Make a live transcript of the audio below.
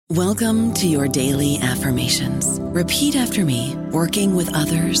Welcome to your daily affirmations. Repeat after me. Working with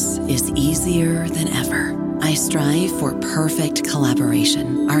others is easier than ever. I strive for perfect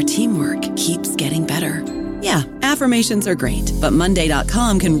collaboration. Our teamwork keeps getting better. Yeah, affirmations are great, but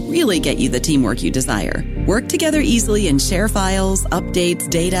Monday.com can really get you the teamwork you desire. Work together easily and share files, updates,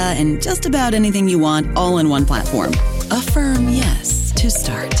 data, and just about anything you want all in one platform. Affirm yes to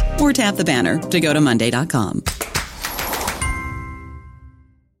start, or tap the banner to go to Monday.com.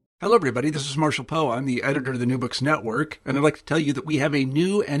 Hello, everybody. This is Marshall Poe. I'm the editor of the New Books Network, and I'd like to tell you that we have a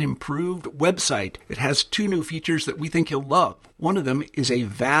new and improved website. It has 2 new features that we think you'll love. One of them is a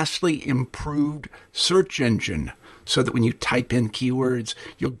vastly improved search engine, so that when you type in keywords,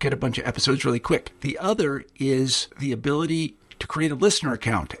 you'll get a bunch of episodes really quick. The other is the ability to create a listener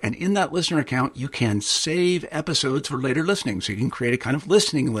account, and in that listener account, you can save episodes for later listening, so you can create a kind of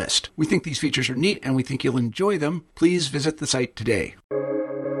listening list. We think these features are neat, and we think you'll enjoy them. Please visit the site today.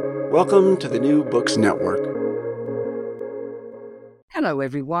 Welcome to the New Books Network. Hello,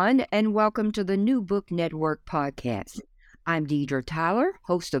 everyone, and welcome to the New Book Network podcast. I'm Deidre Tyler,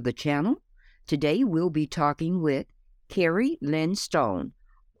 host of the channel. Today, we'll be talking with Kerri Lynn Stone,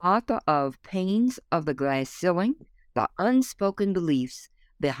 author of Panes of the Glass Ceiling, The Unspoken Beliefs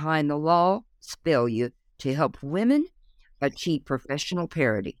Behind the Law's Failure to Help Women Achieve Professional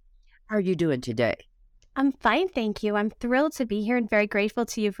Parity. How are you doing today? I'm fine, thank you. I'm thrilled to be here and very grateful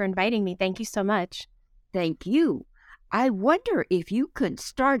to you for inviting me. Thank you so much. Thank you. I wonder if you could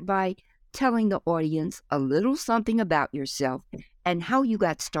start by telling the audience a little something about yourself and how you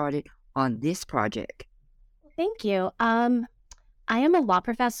got started on this project. Thank you. I am a law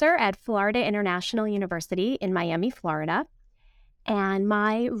professor at Florida International University in Miami, Florida. And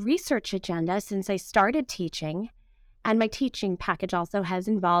my research agenda since I started teaching, and my teaching package also has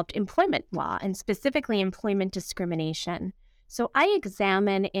involved employment law and specifically employment discrimination. So I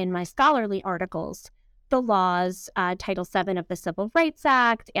examine in my scholarly articles the laws, Title VII of the Civil Rights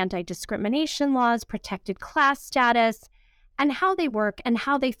Act, anti-discrimination laws, protected class status, and how they work and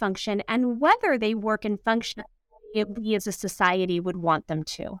how they function and whether they work and function we as a society would want them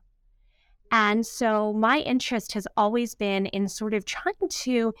to. And so my interest has always been in sort of trying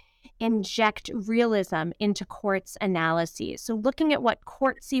to inject realism into courts' analyses. So looking at what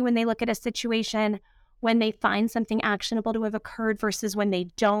courts see when they look at a situation, when they find something actionable to have occurred versus when they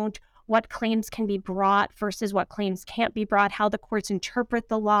don't, what claims can be brought versus what claims can't be brought, how the courts interpret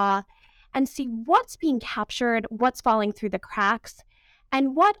the law, and see what's being captured, what's falling through the cracks,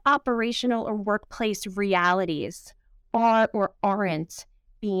 and what operational or workplace realities are or aren't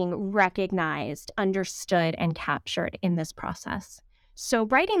being recognized, understood, and captured in this process. So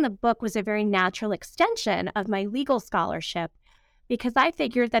writing the book was a very natural extension of my legal scholarship because I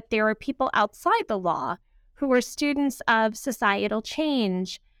figured that there are people outside the law who are students of societal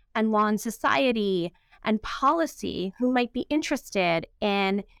change and law and society and policy who might be interested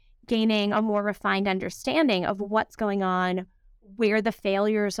in gaining a more refined understanding of what's going on, where the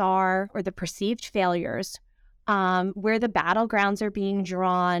failures are or the perceived failures, where the battlegrounds are being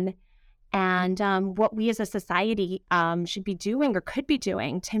drawn, and what we as a society should be doing or could be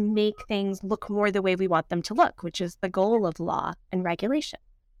doing to make things look more the way we want them to look, which is the goal of law and regulation.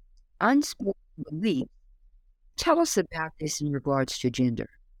 Unspoken belief. Tell us about this in regards to gender.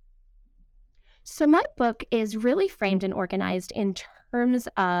 So my book is really framed and organized in terms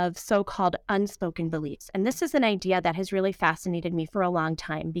of so-called unspoken beliefs. And this is an idea that has really fascinated me for a long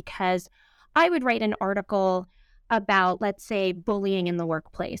time because I would write an article about, let's say, bullying in the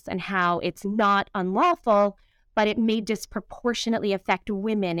workplace and how it's not unlawful, but it may disproportionately affect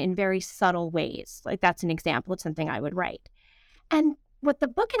women in very subtle ways. Like that's an example of something I would write. And what the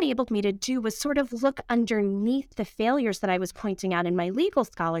book enabled me to do was sort of look underneath the failures that I was pointing out in my legal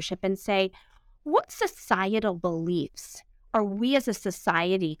scholarship and say, what societal beliefs are we as a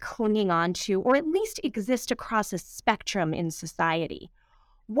society clinging on to, or at least exist across a spectrum in society?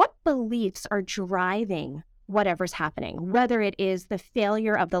 What beliefs are driving whatever's happening, whether it is the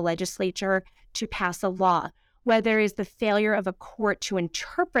failure of the legislature to pass a law, whether it is the failure of a court to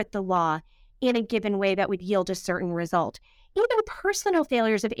interpret the law in a given way that would yield a certain result, even personal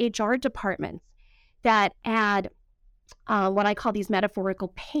failures of HR departments that add what I call these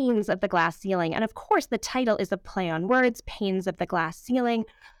metaphorical panes of the glass ceiling. And of course, the title is a play on words, panes of the glass ceiling,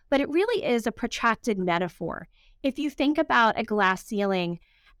 but it really is a protracted metaphor. If you think about a glass ceiling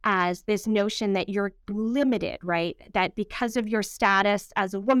as this notion that you're limited, right? That because of your status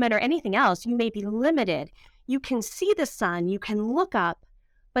as a woman or anything else, you may be limited. You can see the sun, you can look up,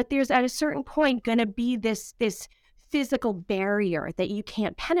 but there's at a certain point going to be this physical barrier that you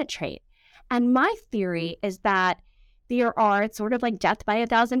can't penetrate. And my theory is that There are, it's sort of like death by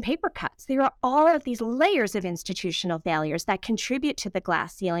 1,000 paper cuts. There are all of these layers of institutional failures that contribute to the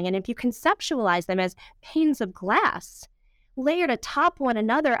glass ceiling. And if you conceptualize them as panes of glass layered atop one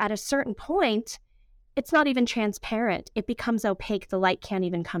another at a certain point, it's not even transparent. It becomes opaque. The light can't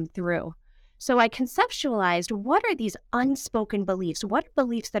even come through. So I conceptualized, what are these unspoken beliefs? What are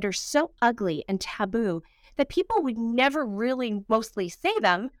beliefs that are so ugly and taboo that people would never really mostly say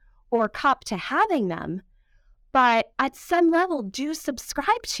them or cop to having them, but at some level do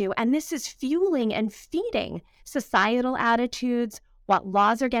subscribe to? And this is fueling and feeding societal attitudes, what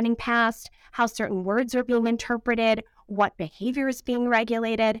laws are getting passed, how certain words are being interpreted, what behavior is being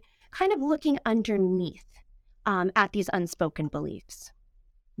regulated, kind of looking underneath at these unspoken beliefs.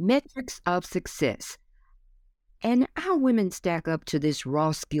 Metrics of success. And how women stack up to this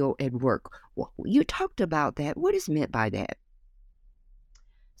raw skill at work. Well, you talked about that. What is meant by that?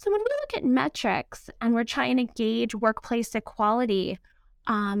 So when we look at metrics and we're trying to gauge workplace equality,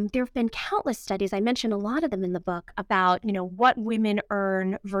 there have been countless studies, I mentioned a lot of them in the book, about, what women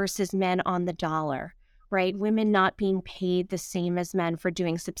earn versus men on the dollar, right? Women not being paid the same as men for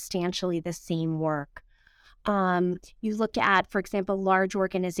doing substantially the same work. You look at, for example, large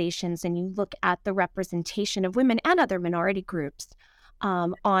organizations, and you look at the representation of women and other minority groups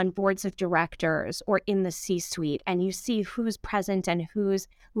on boards of directors or in the C-suite, and you see who's present and who's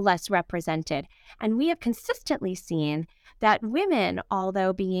less represented. And we have consistently seen that women,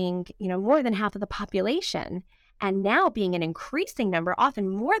 although being, more than half of the population, and now being an increasing number, often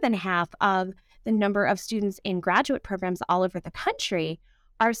more than half of the number of students in graduate programs all over the country,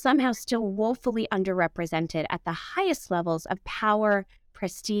 are somehow still woefully underrepresented at the highest levels of power,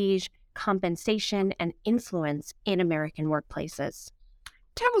 prestige, compensation, and influence in American workplaces.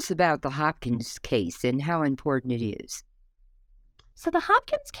 Tell us about the Hopkins case and how important it is. So the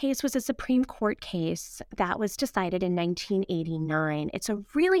Hopkins case was a Supreme Court case that was decided in 1989. It's a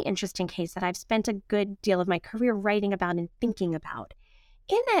really interesting case that I've spent a good deal of my career writing about and thinking about.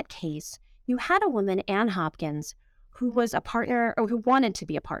 In that case, you had a woman, Ann Hopkins, who was a partner, or who wanted to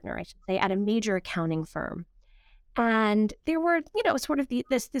be a partner, I should say, at a major accounting firm. And there were, sort of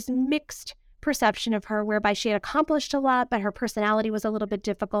this mixed perception of her, whereby she had accomplished a lot, but her personality was a little bit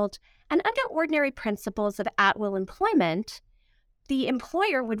difficult. And under ordinary principles of at-will employment, the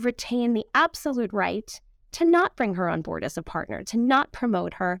employer would retain the absolute right to not bring her on board as a partner, to not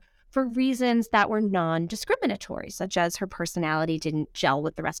promote her for reasons that were non-discriminatory, such as her personality didn't gel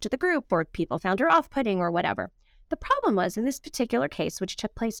with the rest of the group, or people found her off-putting, or whatever. The problem was, in this particular case, which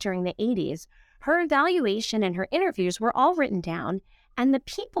took place during the 80s, her evaluation and her interviews were all written down, and the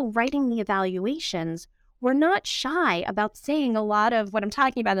people writing the evaluations were not shy about saying a lot of what I'm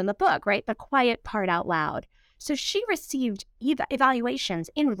talking about in the book, right? The quiet part out loud. So she received evaluations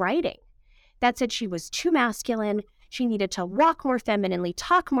in writing that said she was too masculine, she needed to walk more femininely,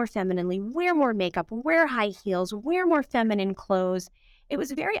 talk more femininely, wear more makeup, wear high heels, wear more feminine clothes. It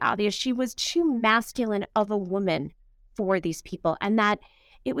was very obvious she was too masculine of a woman for these people. And that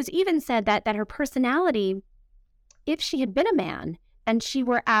it was even said that her personality, if she had been a man and she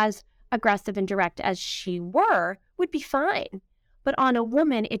were as aggressive and direct as she were, would be fine. But on a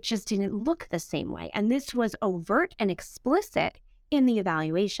woman, it just didn't look the same way. And this was overt and explicit in the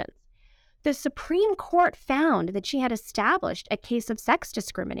evaluations. The Supreme Court found that she had established a case of sex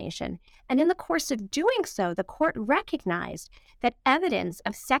discrimination. And in the course of doing so, the court recognized that evidence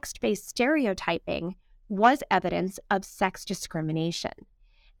of sex-based stereotyping was evidence of sex discrimination.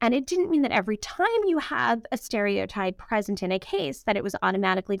 And it didn't mean that every time you have a stereotype present in a case that it was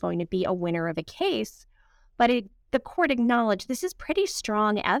automatically going to be a winner of a case, but the court acknowledged this is pretty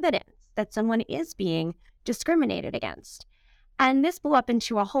strong evidence that someone is being discriminated against. And this blew up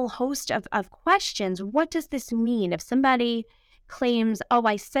into a whole host of questions. What does this mean if somebody claims, oh,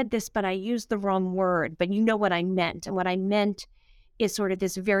 I said this, but I used the wrong word, but you know what I meant? And what I meant is sort of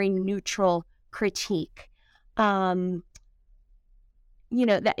this very neutral critique. What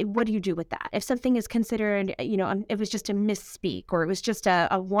do you do with that? If something is considered, it was just a misspeak, or it was just a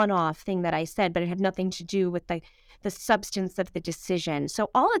one-off thing that I said, but it had nothing to do with the substance of the decision.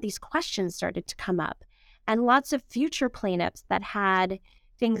 So all of these questions started to come up. And lots of future plaintiffs that had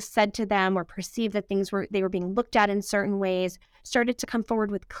things said to them or perceived that they were being looked at in certain ways started to come forward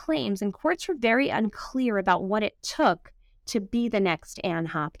with claims, and courts were very unclear about what it took to be the next Ann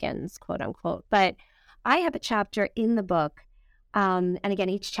Hopkins, quote unquote. But I have a chapter in the book, and again,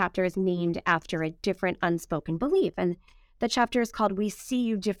 each chapter is named after a different unspoken belief. And the chapter is called "We See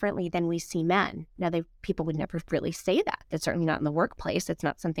You Differently Than We See Men." Now, people would never really say that. That's certainly not in the workplace. It's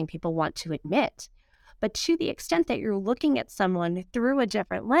not something people want to admit. But to the extent that you're looking at someone through a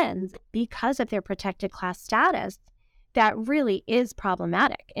different lens because of their protected class status, that really is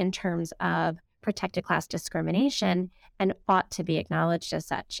problematic in terms of protected class discrimination and ought to be acknowledged as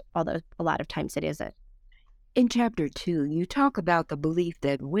such, although a lot of times it isn't. In Chapter 2, you talk about the belief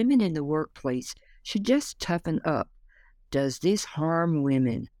that women in the workplace should just toughen up. Does this harm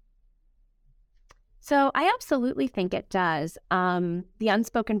women? So I absolutely think it does. The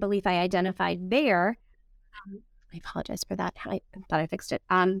unspoken belief I identified there, I apologize for that. I thought I fixed it.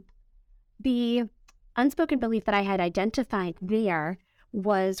 The unspoken belief that I had identified there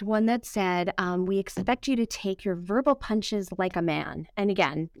was one that said, we expect you to take your verbal punches like a man. And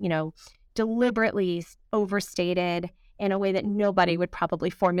again, deliberately overstated in a way that nobody would probably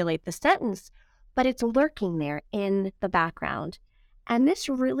formulate the sentence, but it's lurking there in the background. And this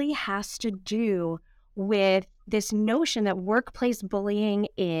really has to do with this notion that workplace bullying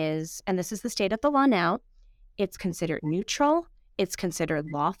is, and this is the state of the law now, it's considered neutral, it's considered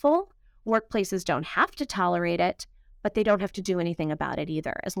lawful. Workplaces don't have to tolerate it, but they don't have to do anything about it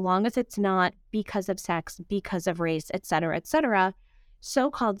either. As long as it's not because of sex, because of race, et cetera,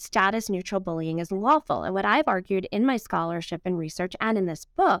 so-called status-neutral bullying is lawful. And what I've argued in my scholarship and research and in this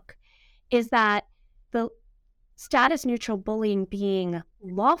book is that the status-neutral bullying being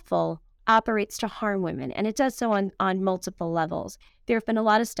lawful operates to harm women, and it does so on multiple levels. There have been a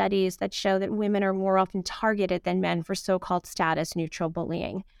lot of studies that show that women are more often targeted than men for so-called status-neutral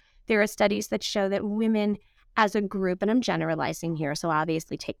bullying. There are studies that show that women as a group, and I'm generalizing here, so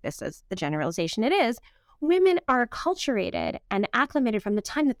obviously take this as the generalization it is, women are acculturated and acclimated from the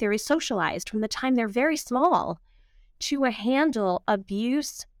time that they're socialized, from the time they're very small, to handle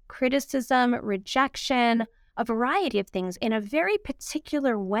abuse, criticism, rejection, a variety of things in a very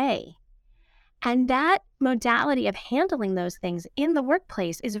particular way. And that modality of handling those things in the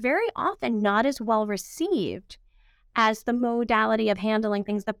workplace is very often not as well received as the modality of handling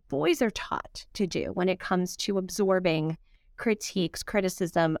things that boys are taught to do when it comes to absorbing critiques,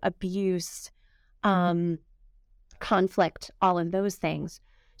 criticism, abuse, conflict, all of those things.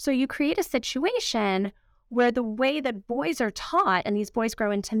 So you create a situation where the way that boys are taught, and these boys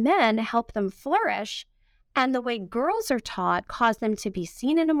grow into men, help them flourish, and the way girls are taught cause them to be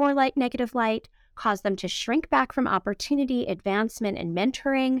seen in a more negative light, cause them to shrink back from opportunity, advancement, and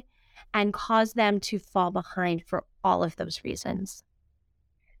mentoring, and cause them to fall behind for all of those reasons.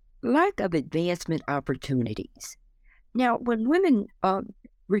 Lack of advancement opportunities. Now, when women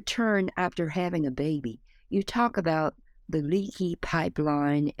return after having a baby, you talk about the leaky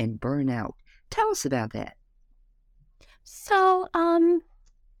pipeline and burnout. Tell us about that. So,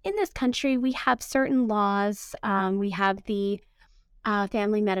 in this country, we have certain laws. We have the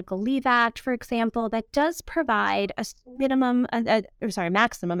Family Medical Leave Act, for example, that does provide a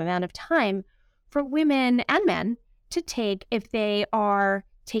maximum amount of time for women and men to take if they are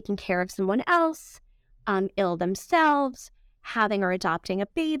taking care of someone else, ill themselves, having or adopting a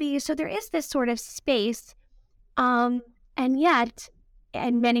baby. So there is this sort of space, and yet,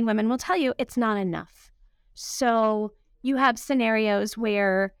 and many women will tell you, it's not enough. So you have scenarios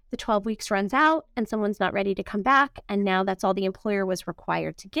where the 12 weeks runs out and someone's not ready to come back, and now that's all the employer was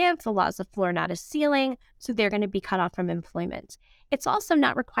required to give. The law is a floor, not a ceiling, so they're going to be cut off from employment. It's also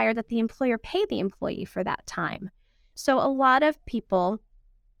not required that the employer pay the employee for that time. So a lot of people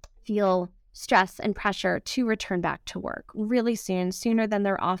feel stress and pressure to return back to work really soon, sooner than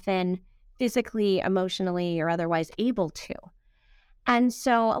they're often physically, emotionally, or otherwise able to. And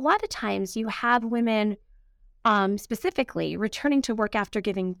so a lot of times you have women specifically returning to work after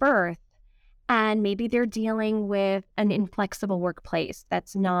giving birth, and maybe they're dealing with an inflexible workplace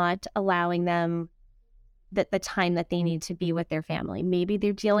that's not allowing them the time that they need to be with their family. Maybe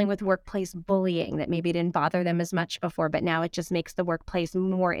they're dealing with workplace bullying that maybe didn't bother them as much before, but now it just makes the workplace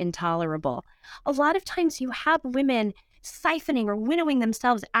more intolerable. A lot of times you have women siphoning or winnowing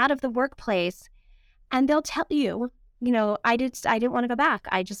themselves out of the workplace, and they'll tell you, I didn't want to go back.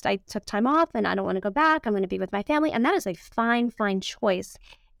 I took time off and I don't want to go back. I'm going to be with my family. And that is a fine choice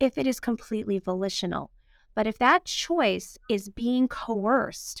if it is completely volitional. But if that choice is being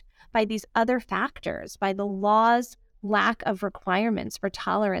coerced by these other factors, by the law's lack of requirements for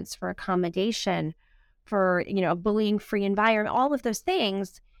tolerance, for accommodation, for, a bullying-free environment, all of those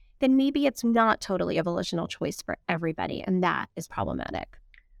things, then maybe it's not totally a volitional choice for everybody. And that is problematic.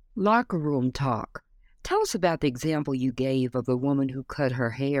 Locker room talk. Tell us about the example you gave of the woman who cut her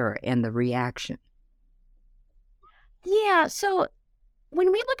hair and the reaction. Yeah, so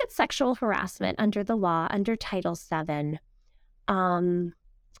when we look at sexual harassment under the law, under Title VII,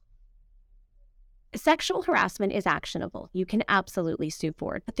 sexual harassment is actionable. You can absolutely sue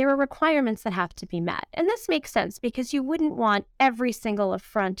for it, but there are requirements that have to be met. And this makes sense because you wouldn't want every single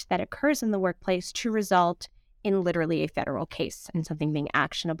affront that occurs in the workplace to result in literally a federal case and something being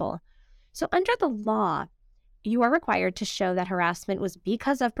actionable. So under the law, you are required to show that harassment was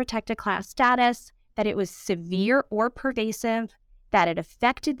because of protected class status, that it was severe or pervasive, that it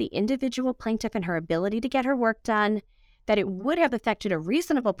affected the individual plaintiff and her ability to get her work done, that it would have affected a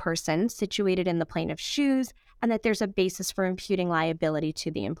reasonable person situated in the plaintiff's shoes, and that there's a basis for imputing liability to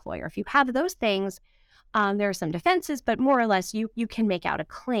the employer. If you have those things, there are some defenses, but more or less you can make out a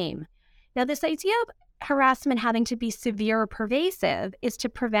claim. Now, this idea of harassment having to be severe or pervasive is to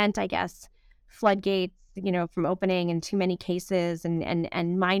prevent, I guess, floodgates, from opening in too many cases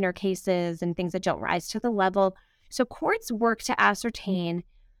and minor cases and things that don't rise to the level. So courts work to ascertain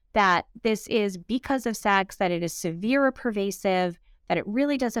that this is because of sex, that it is severe or pervasive, that it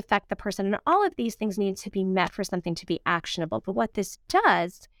really does affect the person. And all of these things need to be met for something to be actionable. But what this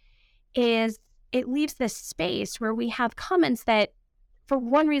does is it leaves this space where we have comments that, for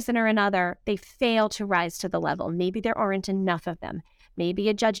one reason or another, they fail to rise to the level. Maybe there aren't enough of them. Maybe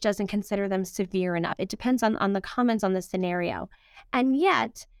a judge doesn't consider them severe enough. It depends on the comments on the scenario. And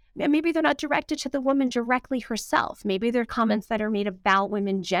yet, maybe they're not directed to the woman directly herself. Maybe they're comments that are made about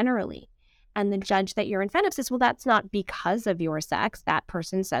women generally. And the judge that you're in front of says, well, that's not because of your sex. That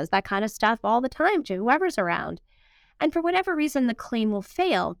person says that kind of stuff all the time to whoever's around. And for whatever reason, the claim will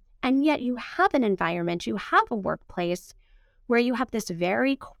fail. And yet you have an environment, you have a workplace where you have this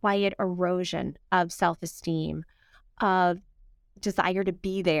very quiet erosion of self-esteem, of desire to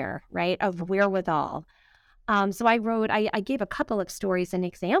be there, right? Of wherewithal. So I gave a couple of stories and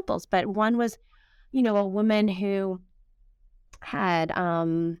examples, but one was, a woman who had,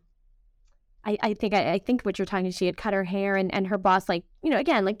 I think what you're talking to, she had cut her hair and her boss,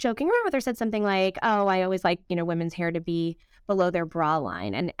 again, joking around with her, said something like, oh, I always like, women's hair to be below their bra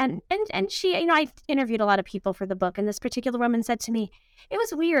line. And she, I interviewed a lot of people for the book, and this particular woman said to me, it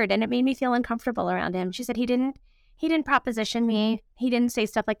was weird and it made me feel uncomfortable around him. She said, he didn't proposition me. He didn't say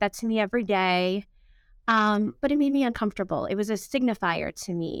stuff like that to me every day. But it made me uncomfortable. It was a signifier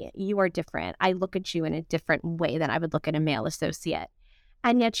to me. You are different. I look at you in a different way than I would look at a male associate.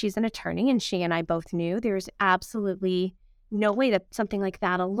 And yet she's an attorney, and she and I both knew there's absolutely no way that something like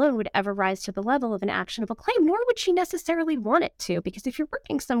that alone would ever rise to the level of an actionable claim, nor would she necessarily want it to, because if you're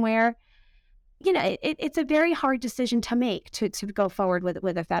working somewhere, it's a very hard decision to make to go forward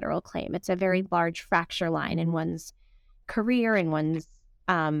with a federal claim. It's a very large fracture line in one's career, in one's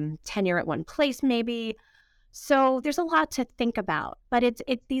tenure at one place, maybe. So there's a lot to think about, but it's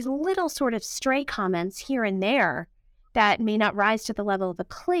these little sort of stray comments here and there that may not rise to the level of a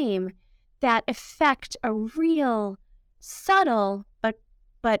claim that affect a real subtle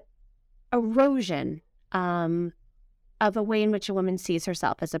but erosion of a way in which a woman sees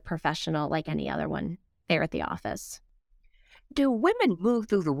herself as a professional like any other one there at the office. Do women move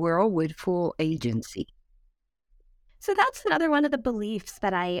through the world with full agency? So that's another one of the beliefs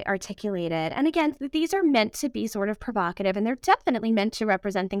that I articulated. And again, these are meant to be sort of provocative, and they're definitely meant to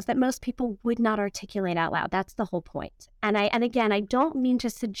represent things that most people would not articulate out loud. That's the whole point. And again, I don't mean to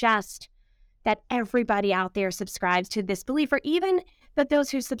suggest that everybody out there subscribes to this belief, or even that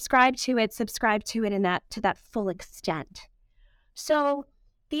those who subscribe to it to that full extent. So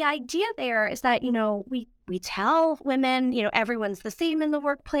the idea there is that, we tell women, everyone's the same in the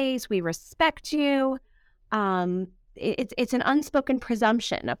workplace. We respect you. It's an unspoken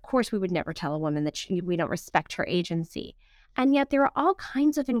presumption. Of course, we would never tell a woman that we don't respect her agency. And yet there are all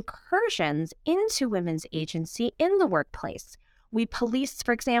kinds of incursions into women's agency in the workplace. We police,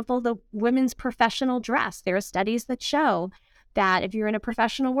 for example, the women's professional dress. There are studies that show that if you're in a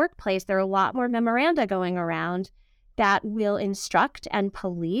professional workplace, there are a lot more memoranda going around that will instruct and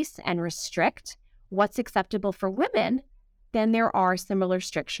police and restrict what's acceptable for women than there are similar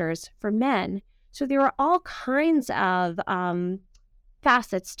strictures for men. So there are all kinds of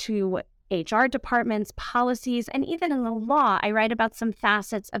facets to HR departments, policies, and even in the law. I write about some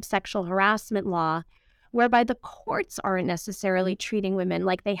facets of sexual harassment law whereby the courts aren't necessarily treating women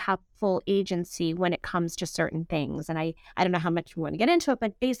like they have full agency when it comes to certain things. And I don't know how much we want to get into it,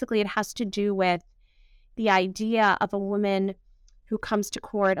 but basically it has to do with the idea of a woman who comes to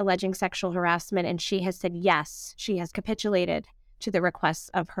court alleging sexual harassment, and she has said yes, she has capitulated to the requests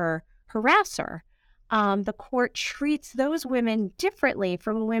of her harasser. The court treats those women differently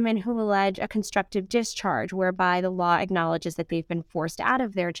from women who allege a constructive discharge, whereby the law acknowledges that they've been forced out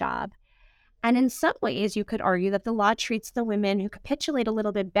of their job. And in some ways, you could argue that the law treats the women who capitulate a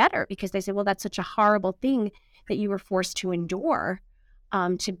little bit better, because they say, well, that's such a horrible thing that you were forced to endure,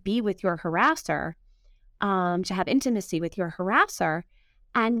 to be with your harasser, to have intimacy with your harasser.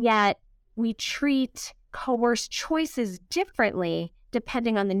 And yet we treat coerced choices differently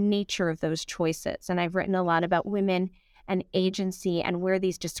depending on the nature of those choices. And I've written a lot about women and agency and where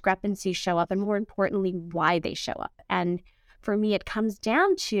these discrepancies show up, and more importantly, why they show up. And for me, it comes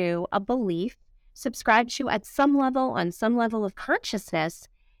down to a belief subscribed to at some level, on some level of consciousness,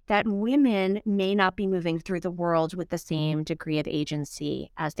 that women may not be moving through the world with the same degree of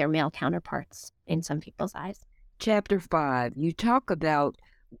agency as their male counterparts in some people's eyes. Chapter 5, you talk about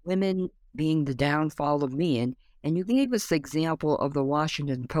women being the downfall of men, and you gave us the example of the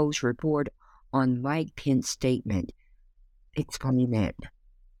Washington Post report on Mike Pence's statement. Explain that.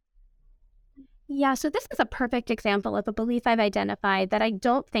 Yeah, so this is a perfect example of a belief I've identified that I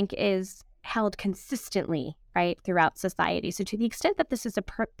don't think is held consistently, right, throughout society. So to the extent that this is a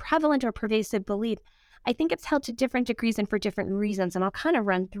prevalent or pervasive belief, I think it's held to different degrees and for different reasons, and I'll kind of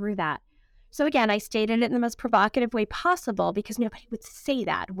run through that. So again, I stated it in the most provocative way possible because nobody would say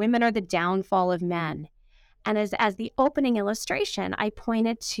that. Women are the downfall of men. And as the opening illustration, I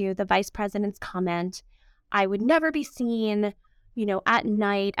pointed to the vice president's comment, I would never be seen, at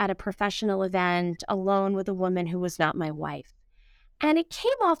night at a professional event alone with a woman who was not my wife. And it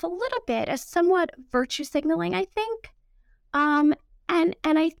came off a little bit as somewhat virtue signaling, I think. And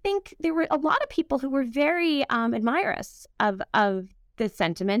I think there were a lot of people who were very admirous of this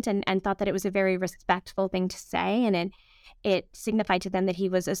sentiment and thought that it was a very respectful thing to say. And it signified to them that he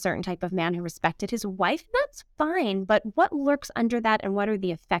was a certain type of man who respected his wife. That's fine. But what lurks under that and what are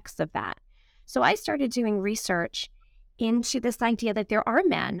the effects of that? So I started doing research into this idea that there are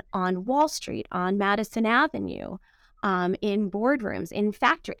men on Wall Street, on Madison Avenue, in boardrooms, in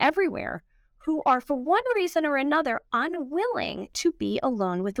factory, everywhere, who are, for one reason or another, unwilling to be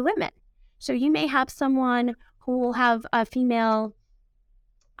alone with women. So you may have someone who will have a female,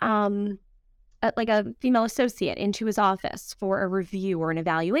 like a female associate into his office for a review or an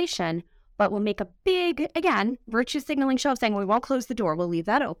evaluation, but will make a big, again, virtue signaling show of saying, we won't close the door, we'll leave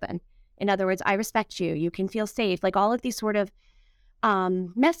that open. In other words, I respect you, you can feel safe, like all of these sort of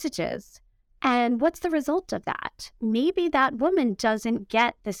messages. And what's the result of that? Maybe that woman doesn't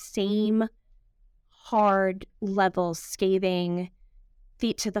get the same hard level, scathing,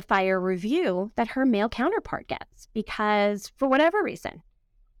 feet to the fire review that her male counterpart gets because for whatever reason,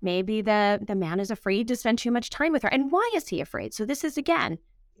 maybe the man is afraid to spend too much time with her. And why is he afraid? So this is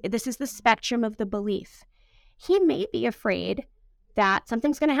the spectrum of the belief. He may be afraid that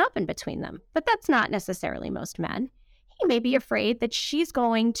something's going to happen between them, but that's not necessarily most men. He may be afraid that she's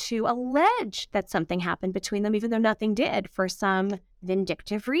going to allege that something happened between them, even though nothing did, for some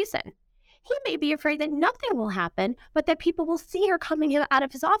vindictive reason. He may be afraid that nothing will happen, but that people will see her coming out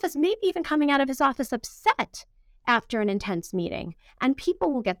of his office, maybe even coming out of his office upset after an intense meeting, and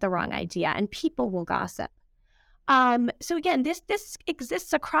people will get the wrong idea, and people will gossip. So again, this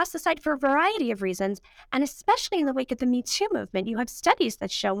exists across society for a variety of reasons, and especially in the wake of the Me Too movement, you have studies that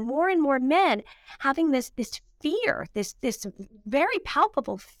show more and more men having this fear, this very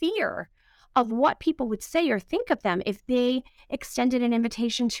palpable fear of what people would say or think of them if they extended an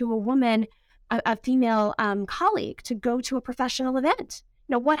invitation to a woman, a female colleague, to go to a professional event.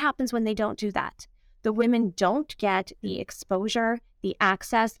 What happens when they don't do that? The women don't get the exposure, the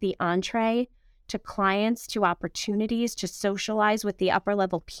access, the entree to clients, to opportunities, to socialize with the upper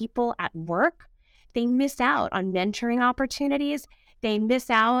level people at work. They miss out on mentoring opportunities. They miss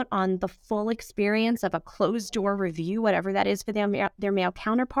out on the full experience of a closed door review, whatever that is for their male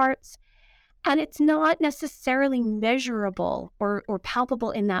counterparts. And it's not necessarily measurable or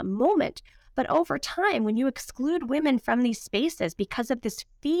palpable in that moment. But over time, when you exclude women from these spaces because of this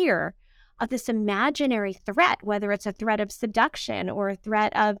fear of this imaginary threat, whether it's a threat of seduction or a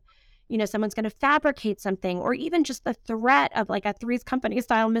threat of, someone's going to fabricate something, or even just the threat of like a Three's Company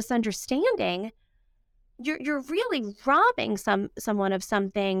style misunderstanding, you're really robbing someone of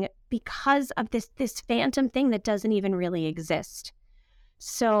something because of this phantom thing that doesn't even really exist.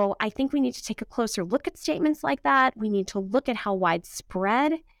 So I think we need to take a closer look at statements like that. We need to look at how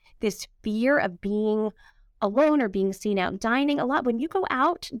widespread this fear of being alone or being seen out dining. A lot when you go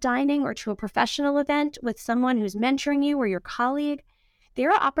out dining or to a professional event with someone who's mentoring you or your colleague,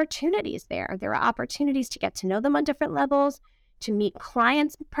 there are opportunities there. There are opportunities to get to know them on different levels, to meet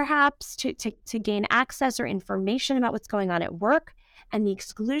clients perhaps, to gain access or information about what's going on at work. And the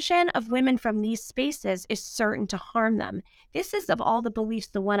exclusion of women from these spaces is certain to harm them. This is, of all the beliefs,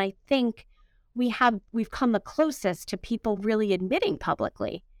 the one I think we've come the closest to people really admitting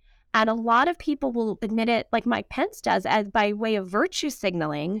publicly. And a lot of people will admit it, like Mike Pence does, as by way of virtue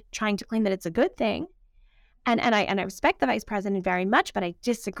signaling, trying to claim that it's a good thing. And I respect the vice president very much, but I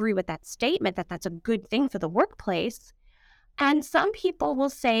disagree with that statement that that's a good thing for the workplace. And some people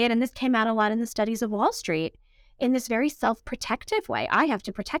will say it, and this came out a lot in the studies of Wall Street, in this very self-protective way. I have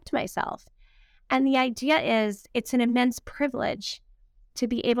to protect myself. And the idea is it's an immense privilege to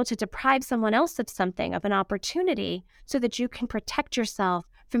be able to deprive someone else of something, of an opportunity, so that you can protect yourself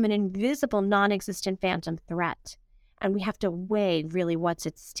from an invisible, non-existent phantom threat. And we have to weigh really what's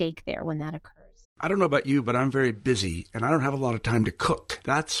at stake there when that occurs. I don't know about you, but I'm very busy and I don't have a lot of time to cook.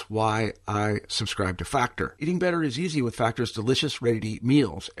 That's why I subscribe to Factor. Eating better is easy with Factor's delicious, ready-to-eat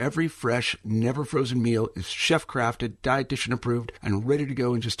meals. Every fresh, never frozen meal is chef-crafted, dietitian approved, and ready to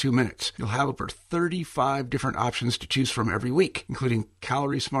go in just 2 minutes. You'll have over 35 different options to choose from every week, including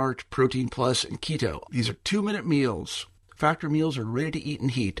Calorie Smart, Protein Plus, and Keto. These are 2-minute meals. Factor meals are ready to eat and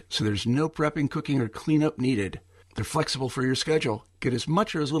heat, so there's no prepping, cooking, or cleanup needed. They're flexible for your schedule. Get as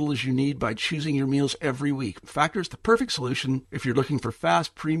much or as little as you need by choosing your meals every week. Factor is the perfect solution if you're looking for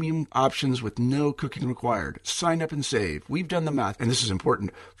fast, premium options with no cooking required. Sign up and save. We've done the math, and this is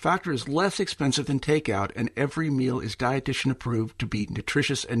important. Factor is less expensive than takeout, and every meal is dietitian approved to be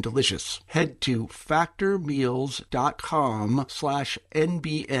nutritious and delicious. Head to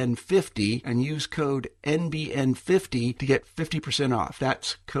factormeals.com/NBN50 and use code NBN50 to get 50% off.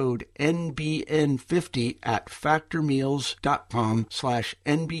 That's code NBN50 at factormeals.com/NBN50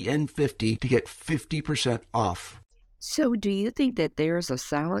 to get 50% off. So do you think that there's a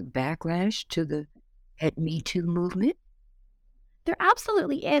silent backlash to the Me Too movement? There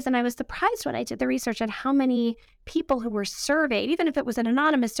absolutely is. And I was surprised when I did the research at how many people who were surveyed, even if it was an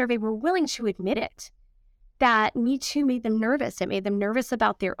anonymous survey, were willing to admit it. That Me Too made them nervous. It made them nervous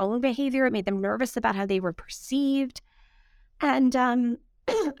about their own behavior. It made them nervous about how they were perceived. And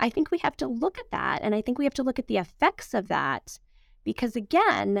I think we have to look at that. And I think we have to look at the effects of that. Because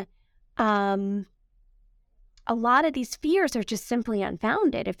again, a lot of these fears are just simply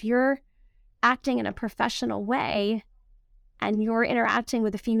unfounded. If you're acting in a professional way and you're interacting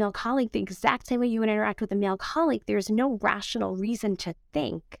with a female colleague the exact same way you would interact with a male colleague, there's no rational reason to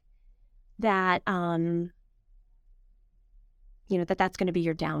think that, that's going to be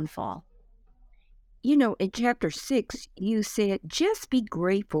your downfall. In chapter 6, you said, just be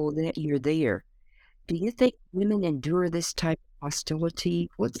grateful that you're there. Do you think women endure this type of hostility?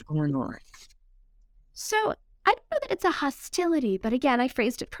 What's going on? So I don't know that it's a hostility, but again, I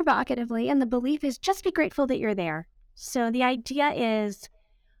phrased it provocatively, and the belief is just be grateful that you're there. So the idea is,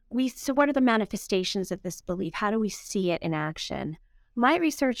 so what are the manifestations of this belief? How do we see it in action? My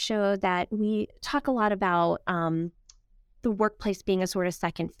research showed that we talk a lot about the workplace being a sort of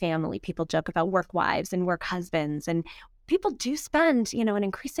second family. People joke about work wives and work husbands, and people do spend, an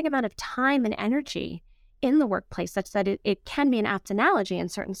increasing amount of time and energy in the workplace, such that it can be an apt analogy in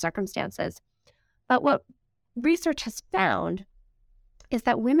certain circumstances. But what research has found is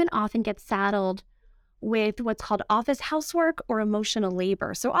that women often get saddled with what's called office housework or emotional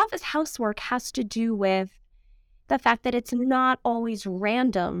labor. So office housework has to do with the fact that it's not always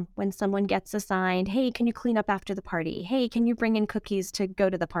random when someone gets assigned, hey, can you clean up after the party? Hey, can you bring in cookies to go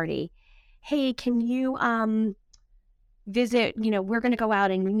to the party? Hey, can you visit, we're going to go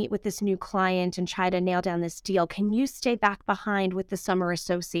out and meet with this new client and try to nail down this deal. Can you stay back behind with the summer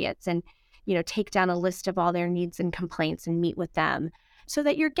associates and, take down a list of all their needs and complaints and meet with them? So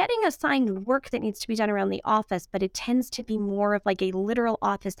that you're getting assigned work that needs to be done around the office, but it tends to be more of like a literal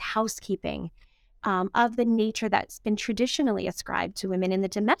office housekeeping of the nature that's been traditionally ascribed to women in the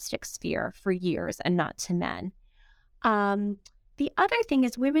domestic sphere for years and not to men. The other thing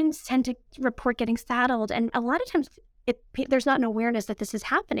is women tend to report getting saddled, and a lot of times there's not an awareness that this is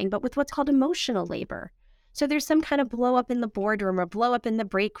happening, but with what's called emotional labor. So there's some kind of blow up in the boardroom or blow up in the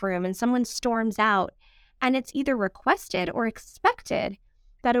break room, and someone storms out, and it's either requested or expected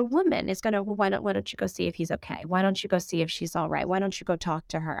that a woman is going to, why don't you go see if he's okay? Why don't you go see if she's all right? Why don't you go talk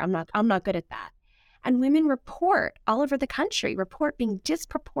to her? I'm not good at that. And women report all over the country, being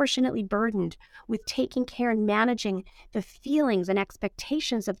disproportionately burdened with taking care and managing the feelings and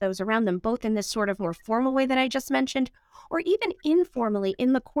expectations of those around them, both in this sort of more formal way that I just mentioned, or even informally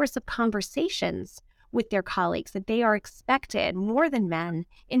in the course of conversations with their colleagues, that they are expected more than men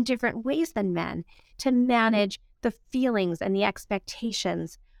in different ways than men to manage the feelings and the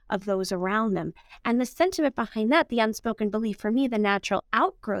expectations of those around them. And the sentiment behind that, the unspoken belief for me, the natural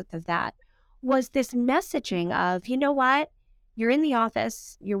outgrowth of that, was this messaging of, you know what, you're in the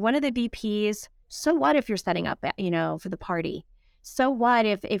office, you're one of the VPs, so what if you're setting up, for the party? So what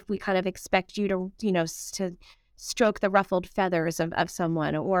if we kind of expect you to, to stroke the ruffled feathers of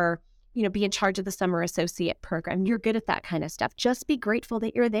someone, or, be in charge of the summer associate program? You're good at that kind of stuff. Just be grateful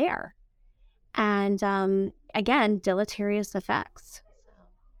that you're there. And again, deleterious effects.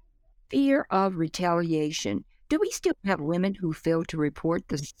 Fear of retaliation. Do we still have women who fail to report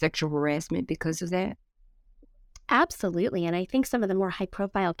the sexual harassment because of that? Absolutely. And I think some of the more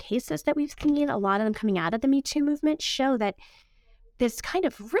high-profile cases that we've seen, a lot of them coming out of the Me Too movement, show that this kind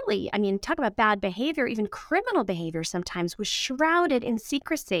of really, talk about bad behavior, even criminal behavior sometimes, was shrouded in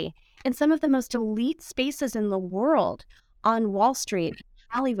secrecy in some of the most elite spaces in the world. On Wall Street,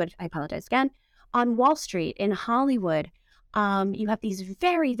 Hollywood, I apologize again, on Wall Street, in Hollywood, you have these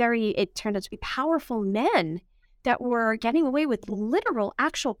very, very, it turned out to be powerful men that were getting away with literal,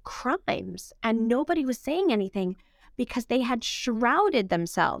 actual crimes, and nobody was saying anything because they had shrouded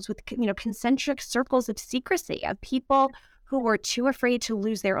themselves with, concentric circles of secrecy of people who were too afraid to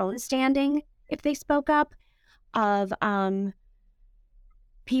lose their own standing if they spoke up, of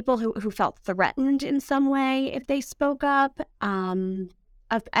people who felt threatened in some way if they spoke up, and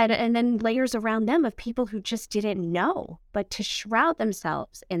then layers around them of people who just didn't know, but to shroud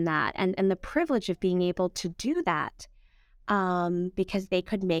themselves in that, and the privilege of being able to do that, because they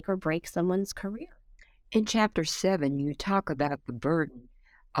could make or break someone's career. In Chapter 7, you talk about the burden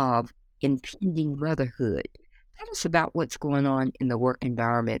of impending motherhood. Tell us about what's going on in the work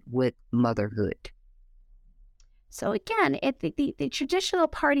environment with motherhood. So again, the traditional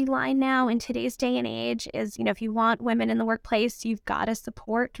party line now in today's day and age is, if you want women in the workplace, you've got to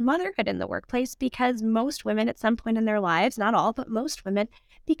support motherhood in the workplace, because most women at some point in their lives, not all, but most women,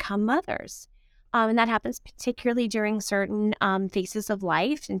 become mothers. And that happens particularly during certain phases of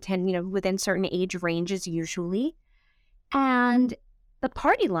life, and within certain age ranges usually. And the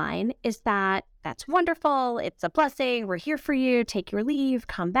party line is that's wonderful. It's a blessing. We're here for you. Take your leave.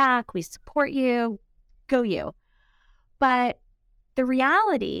 Come back. We support you. Go you. But the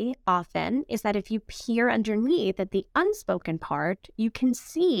reality often is that if you peer underneath at the unspoken part, you can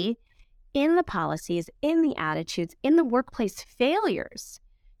see in the policies, in the attitudes, in the workplace failures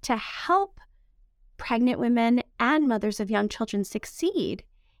to help pregnant women and mothers of young children succeed,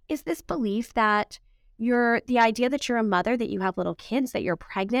 is this belief that the idea that you're a mother, that you have little kids, that you're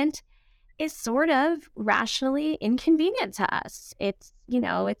pregnant, is sort of rationally inconvenient to us. It's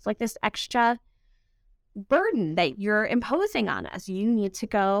like this extra burden that you're imposing on us. You need to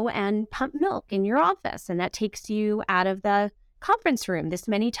go and pump milk in your office, and that takes you out of the conference room this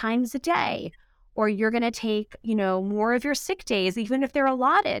many times a day. Or you're going to take, more of your sick days, even if they're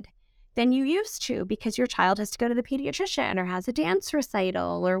allotted, than you used to, because your child has to go to the pediatrician or has a dance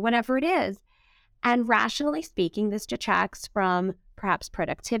recital or whatever it is. And rationally speaking, this detracts from perhaps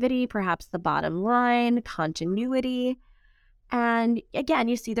productivity, perhaps the bottom line, continuity. And again,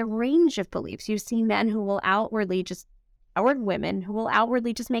 you see the range of beliefs. You see men who will or women who will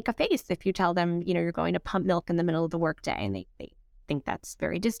outwardly just make a face if you tell them, you're going to pump milk in the middle of the workday, and they think that's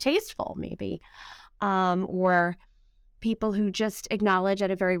very distasteful, maybe. Or people who just acknowledge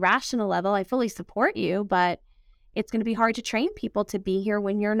at a very rational level, I fully support you, but it's going to be hard to train people to be here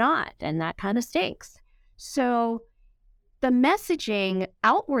when you're not, and that kind of stinks. So the messaging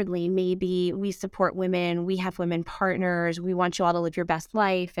outwardly may be, we support women, we have women partners, we want you all to live your best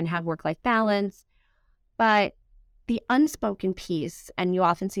life and have work-life balance. But the unspoken piece, and you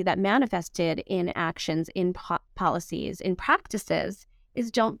often see that manifested in actions, in policies, in practices,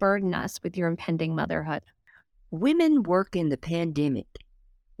 is don't burden us with your impending motherhood. Women work in the pandemic.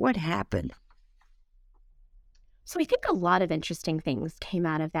 What happened? So I think a lot of interesting things came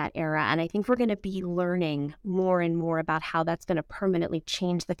out of that era, and I think we're going to be learning more and more about how that's going to permanently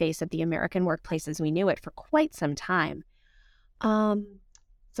change the face of the American workplace as we knew it for quite some time. So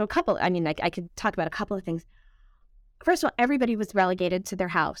I could talk about a couple of things. First of all, everybody was relegated to their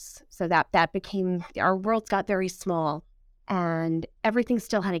house, so that became, our worlds got very small, and everything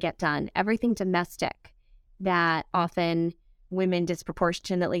still had to get done, everything domestic that often women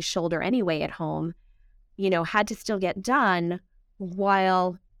disproportionately shoulder anyway at home, had to still get done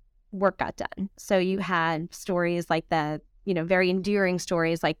while work got done. So you had stories like very endearing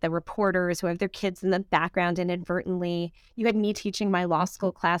stories like the reporters who have their kids in the background inadvertently. You had me teaching my law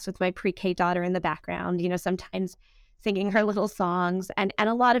school class with my pre-K daughter in the background, sometimes singing her little songs. And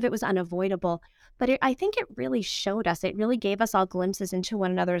a lot of it was unavoidable. But I think it really showed us, it really gave us all glimpses into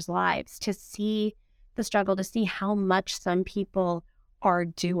one another's lives to see the struggle, to see how much some people are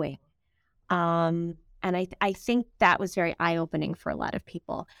doing. And I think that was very eye-opening for a lot of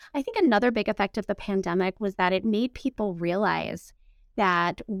people. I think another big effect of the pandemic was that it made people realize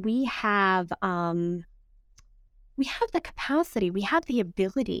that we have the capacity, we have the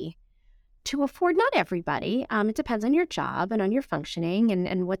ability to afford, not everybody, it depends on your job and on your functioning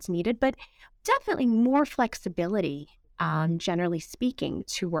and what's needed, but definitely more flexibility, generally speaking,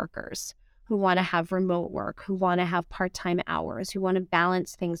 to workers who want to have remote work, who want to have part-time hours, who want to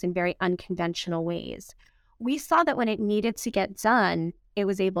balance things in very unconventional ways. We saw that when it needed to get done, it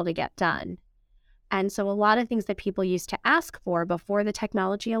was able to get done. And so a lot of things that people used to ask for before the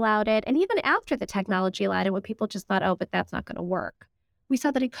technology allowed it, and even after the technology allowed it, when people just thought, oh, but that's not going to work. We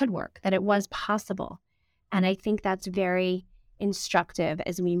saw that it could work, that it was possible. And I think that's very instructive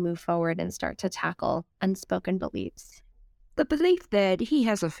as we move forward and start to tackle unspoken beliefs. The belief that he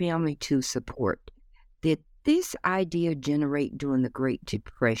has a family to support. Did this idea generate during the Great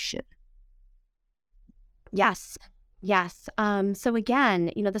Depression? Yes. So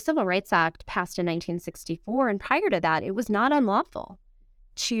again, the Civil Rights Act passed in 1964, and prior to that, it was not unlawful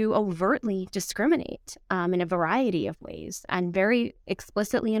to overtly discriminate in a variety of ways, and very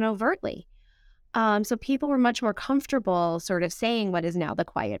explicitly and overtly. So people were much more comfortable sort of saying what is now the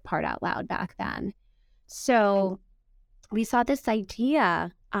quiet part out loud back then. So we saw this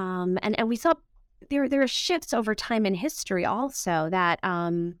idea, and we saw there are shifts over time in history also that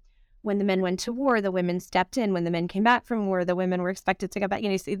when the men went to war, the women stepped in. When the men came back from war, the women were expected to go back.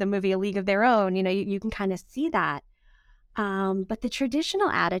 You see the movie A League of Their Own. You can kind of see that. But the traditional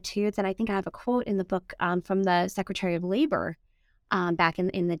attitudes, and I think I have a quote in the book from the Secretary of Labor back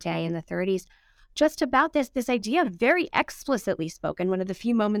in the day, in the 30s, just about this idea very explicitly spoken. One of the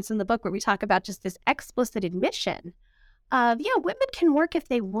few moments in the book where we talk about just this explicit admission of, women can work if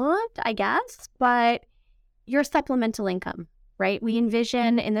they want, I guess, but your supplemental income, right? We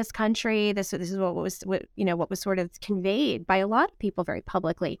envision in this country, this is what was sort of conveyed by a lot of people very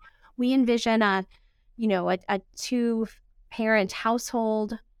publicly. We envision a 2-parent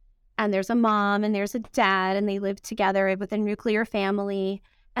household, and there's a mom and there's a dad, and they live together with a nuclear family,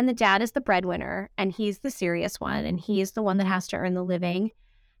 and the dad is the breadwinner, and he's the serious one, and he is the one that has to earn the living.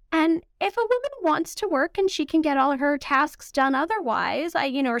 And if a woman wants to work and she can get all her tasks done otherwise,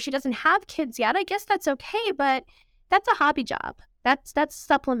 or she doesn't have kids yet, I guess that's okay, but that's a hobby job. That's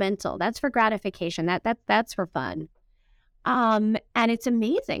supplemental. That's for gratification. That's for fun. And it's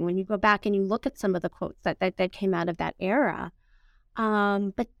amazing when you go back and you look at some of the quotes that came out of that era.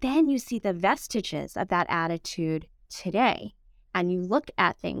 But then you see the vestiges of that attitude today. And you look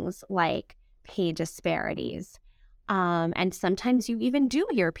at things like pay disparities. And sometimes you even do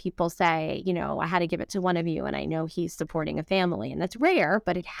hear people say, I had to give it to one of you, and I know he's supporting a family. And that's rare,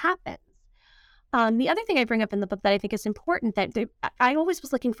 but it happens. The other thing I bring up in the book that I think is important, that I always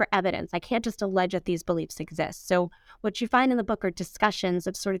was looking for evidence. I can't just allege that these beliefs exist. So what you find in the book are discussions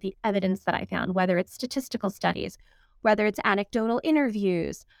of sort of the evidence that I found, whether it's statistical studies, whether it's anecdotal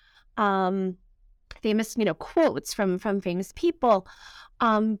interviews, famous, quotes from famous people,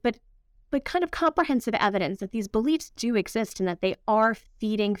 but kind of comprehensive evidence that these beliefs do exist and that they are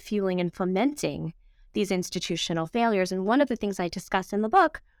feeding, fueling, and fomenting these institutional failures. And one of the things I discuss in the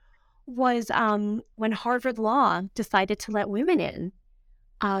book was when Harvard Law decided to let women in.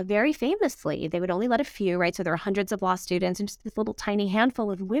 Very famously, they would only let a few, right? So there are hundreds of law students and just this little tiny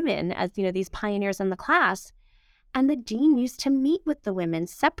handful of women as, these pioneers in the class. And the dean used to meet with the women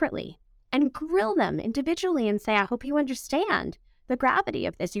separately and grill them individually and say, I hope you understand the gravity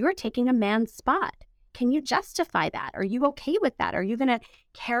of this. You are taking a man's spot. Can you justify that? Are you okay with that? Are you going to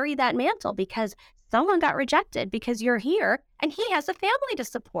carry that mantle because someone got rejected because you're here and he has a family to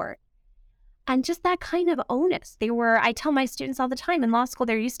support? And just that kind of onus. I tell my students all the time in law school,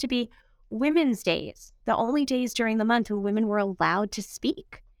 there used to be women's days, the only days during the month when women were allowed to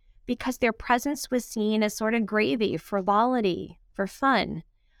speak because their presence was seen as sort of gravy, frivolity, for fun.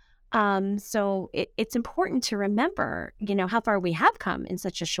 So it's important to remember, how far we have come in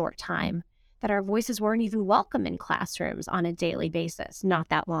such a short time, that our voices weren't even welcome in classrooms on a daily basis not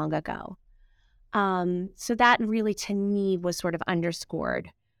that long ago. So that really, to me, was sort of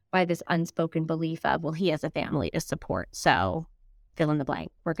underscored by this unspoken belief of, well, he has a family to support, so fill in the blank.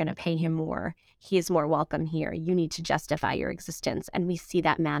 We're going to pay him more. He is more welcome here. You need to justify your existence. And we see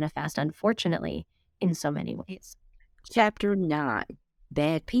that manifest, unfortunately, in so many ways. Chapter 9.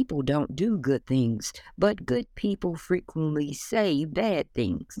 Bad people don't do good things, but good people frequently say bad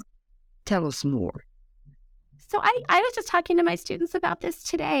things. Tell us more. So I was just talking to my students about this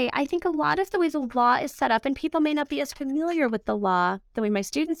today. I think a lot of the way the law is set up, and people may not be as familiar with the law the way my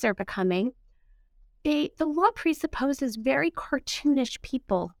students are becoming, the law presupposes very cartoonish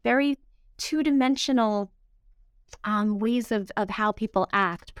people, very two-dimensional ways of how people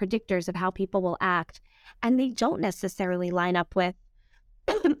act, predictors of how people will act, and they don't necessarily line up with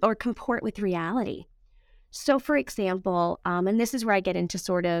or comport with reality. So, for example, and this is where I get into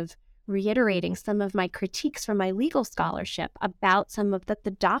sort of reiterating some of my critiques from my legal scholarship about some of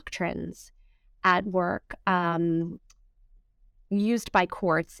the doctrines at work used by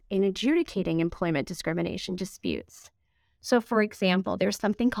courts in adjudicating employment discrimination disputes. So, for example, there's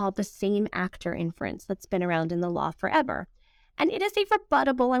something called the same actor inference that's been around in the law forever. And it is a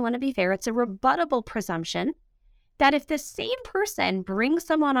rebuttable, I want to be fair, it's a rebuttable presumption that if the same person brings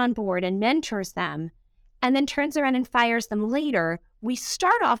someone on board and mentors them and then turns around and fires them later, we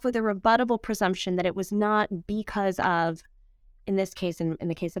start off with a rebuttable presumption that it was not because of, in this case, in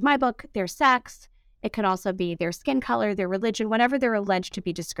the case of my book, their sex. It could also be their skin color, their religion, whatever they're alleged to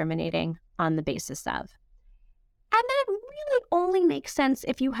be discriminating on the basis of. And that really only makes sense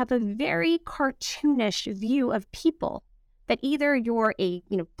if you have a very cartoonish view of people, that either you're a,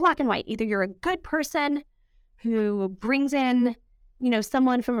 black and white, either you're a good person who brings in,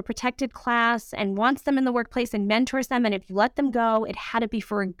 someone from a protected class and wants them in the workplace and mentors them, and if you let them go, it had to be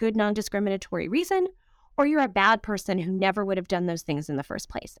for a good, non-discriminatory reason, or you're a bad person who never would have done those things in the first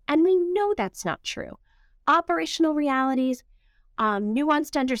place. And we know that's not true. Operational realities,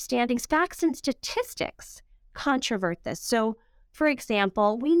 nuanced understandings, facts, and statistics controvert this. So, for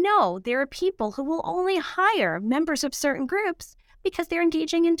example, we know there are people who will only hire members of certain groups because they're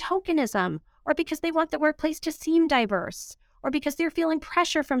engaging in tokenism, or because they want the workplace to seem diverse, or because they're feeling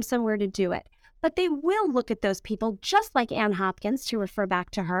pressure from somewhere to do it. But they will look at those people, just like Ann Hopkins, to refer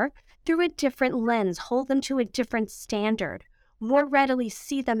back to her, through a different lens, hold them to a different standard, more readily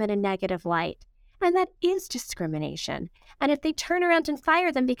see them in a negative light. And that is discrimination. And if they turn around and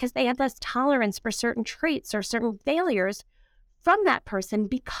fire them because they have less tolerance for certain traits or certain failures from that person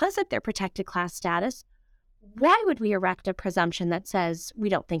because of their protected class status, why would we erect a presumption that says we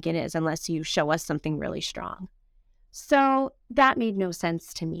don't think it is unless you show us something really strong? So that made no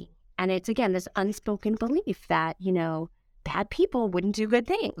sense to me. And it's, again, this unspoken belief that, bad people wouldn't do good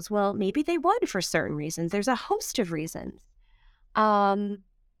things. Well, maybe they would for certain reasons. There's a host of reasons. And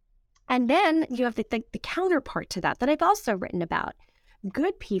then you have the counterpart to that I've also written about.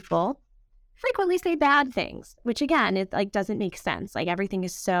 Good people frequently say bad things, which, again, it doesn't make sense. Everything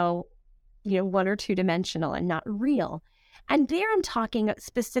is so, one or two dimensional and not real. And there I'm talking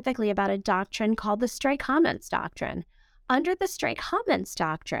specifically about a doctrine called the stray comments doctrine. Under the stray comments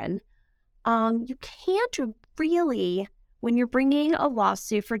doctrine, you can't really, when you're bringing a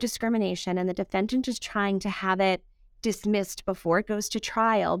lawsuit for discrimination and the defendant is trying to have it dismissed before it goes to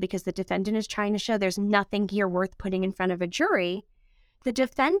trial because the defendant is trying to show there's nothing here worth putting in front of a jury, the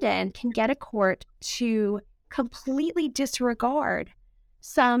defendant can get a court to completely disregard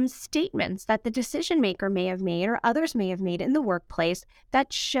some statements that the decision maker may have made or others may have made in the workplace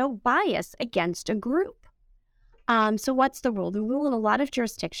that show bias against a group. So what's the rule? The rule in a lot of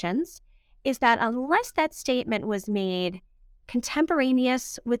jurisdictions is that unless that statement was made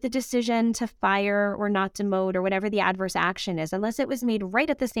contemporaneous with the decision to fire or not demote or whatever the adverse action is, unless it was made right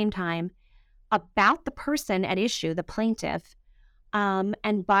at the same time about the person at issue, the plaintiff,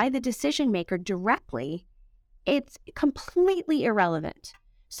 and by the decision maker directly, it's completely irrelevant.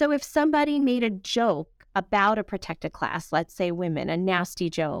 So if somebody made a joke about a protected class, let's say women, a nasty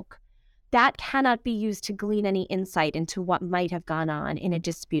joke, that cannot be used to glean any insight into what might have gone on in a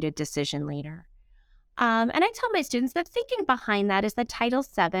disputed decision later. And I tell my students that thinking behind that is that Title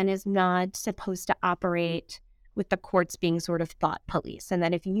VII is not supposed to operate with the courts being sort of thought police, and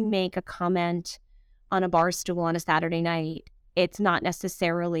that if you make a comment on a bar stool on a Saturday night, it's not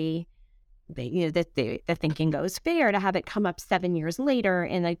necessarily the thinking goes fair to have it come up 7 years later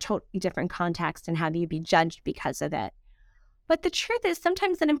in a totally different context and have you be judged because of it. But the truth is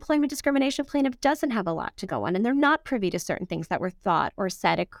sometimes an employment discrimination plaintiff doesn't have a lot to go on, and they're not privy to certain things that were thought or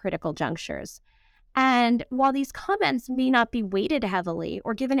said at critical junctures. And while these comments may not be weighted heavily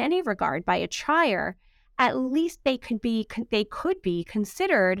or given any regard by a trier, at least they could be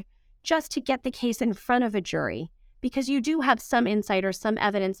considered just to get the case in front of a jury, because you do have some insight or some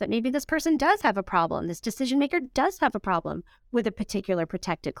evidence that maybe this person does have a problem, this decision maker does have a problem with a particular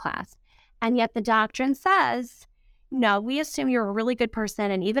protected class. And yet the doctrine says, no, we assume you're a really good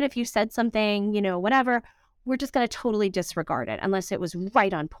person, and even if you said something, whatever, we're just going to totally disregard it unless it was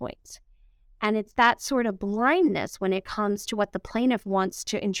right on point. And it's that sort of blindness when it comes to what the plaintiff wants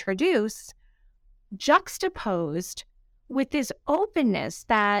to introduce, juxtaposed with this openness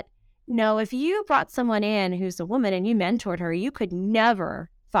that, no, if you brought someone in who's a woman and you mentored her, you could never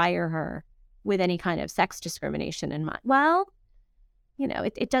fire her with any kind of sex discrimination in mind. Well,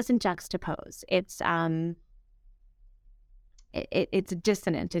 it doesn't juxtapose. It's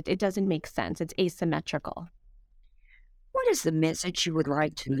dissonant. It doesn't make sense. It's asymmetrical. What is the message you would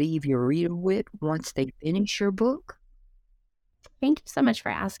like to leave your reader with once they finish your book? Thank you so much for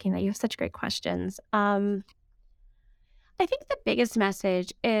asking that. You have such great questions. I think the biggest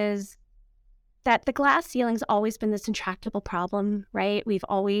message is that the glass ceiling's always been this intractable problem, right? We've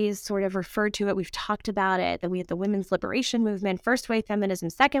always sort of referred to it. We've talked about it, that we had the women's liberation movement, first wave feminism,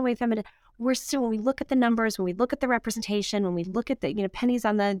 second wave feminism. We're still, when we look at the numbers, when we look at the representation, when we look at the, pennies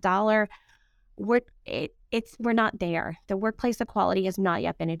on the dollar, we're not there. The workplace equality has not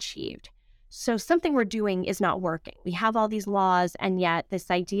yet been achieved. So something we're doing is not working. We have all these laws, and yet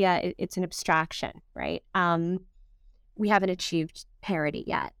this idea, it's an abstraction, right? We haven't achieved parity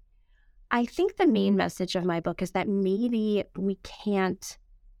yet. I think the main message of my book is that maybe we can't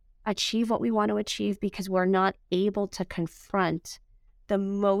achieve what we want to achieve because we're not able to confront the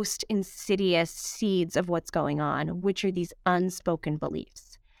most insidious seeds of what's going on, which are these unspoken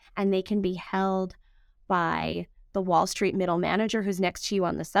beliefs. And they can be held by the Wall Street middle manager who's next to you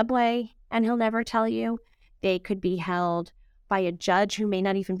on the subway, and he'll never tell you. They could be held by a judge who may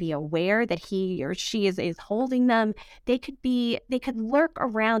not even be aware that he or she is holding them. They could lurk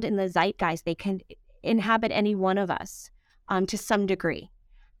around in the zeitgeist. They can inhabit any one of us to some degree.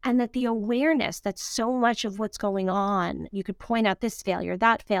 And that the awareness that so much of what's going on, you could point out this failure,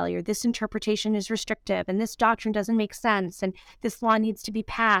 that failure, this interpretation is restrictive, and this doctrine doesn't make sense, and this law needs to be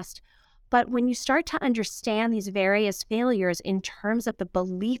passed. But when you start to understand these various failures in terms of the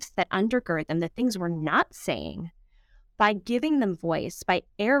beliefs that undergird them, the things we're not saying, by giving them voice, by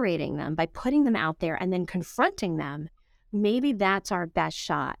aerating them, by putting them out there and then confronting them, maybe that's our best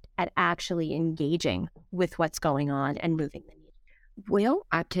shot at actually engaging with what's going on and moving the needle. Well,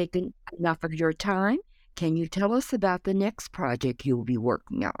 I've taken enough of your time. Can you tell us about the next project you'll be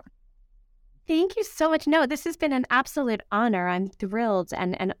working on? Thank you so much. No, this has been an absolute honor. I'm thrilled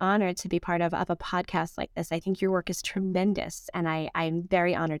and honored to be part of a podcast like this. I think your work is tremendous, and I'm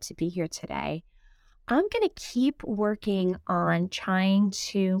very honored to be here today. I'm going to keep working on trying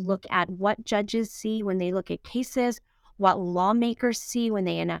to look at what judges see when they look at cases, what lawmakers see when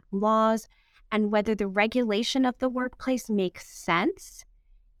they enact laws, and whether the regulation of the workplace makes sense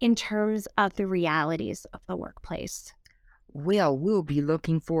in terms of the realities of the workplace. Well, we'll be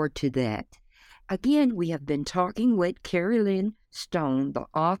looking forward to that. Again, we have been talking with Kerri Lynn Stone, the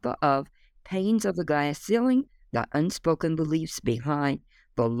author of Pains of the Glass Ceiling, The Unspoken Beliefs Behind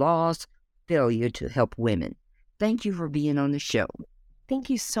the Law's Failure to Help Women. Thank you for being on the show. Thank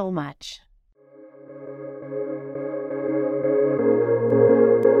you so much.